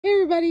Hey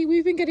everybody,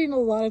 we've been getting a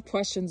lot of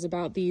questions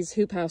about these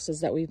hoop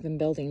houses that we've been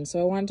building. So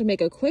I wanted to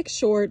make a quick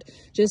short,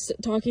 just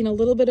talking a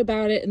little bit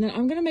about it. And then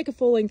I'm going to make a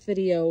full-length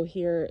video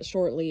here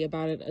shortly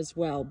about it as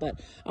well. But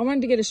I wanted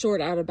to get a short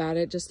out about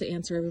it just to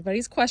answer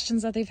everybody's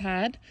questions that they've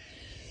had.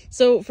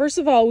 So first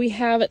of all, we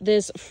have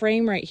this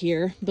frame right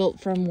here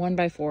built from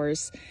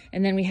 1x4s.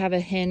 And then we have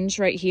a hinge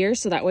right here.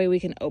 So that way we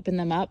can open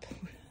them up.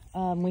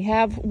 We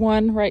have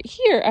one right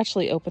here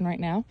actually open right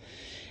now.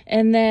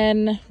 And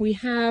then we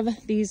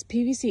have these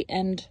PVC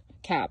end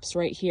caps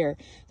right here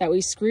that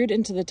we screwed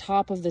into the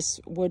top of this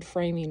wood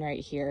framing right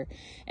here.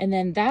 And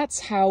then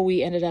that's how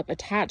we ended up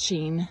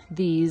attaching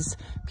these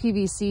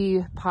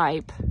PVC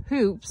pipe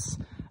hoops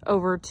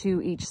over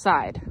to each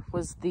side,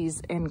 was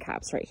these end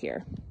caps right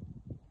here.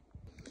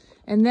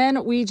 And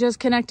then we just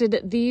connected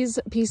these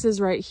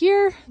pieces right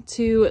here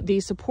to the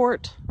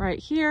support right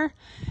here.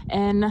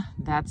 And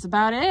that's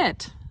about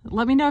it.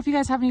 Let me know if you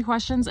guys have any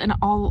questions, and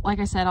like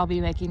I said, I'll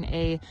be making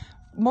a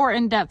more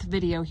in-depth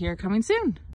video here coming soon.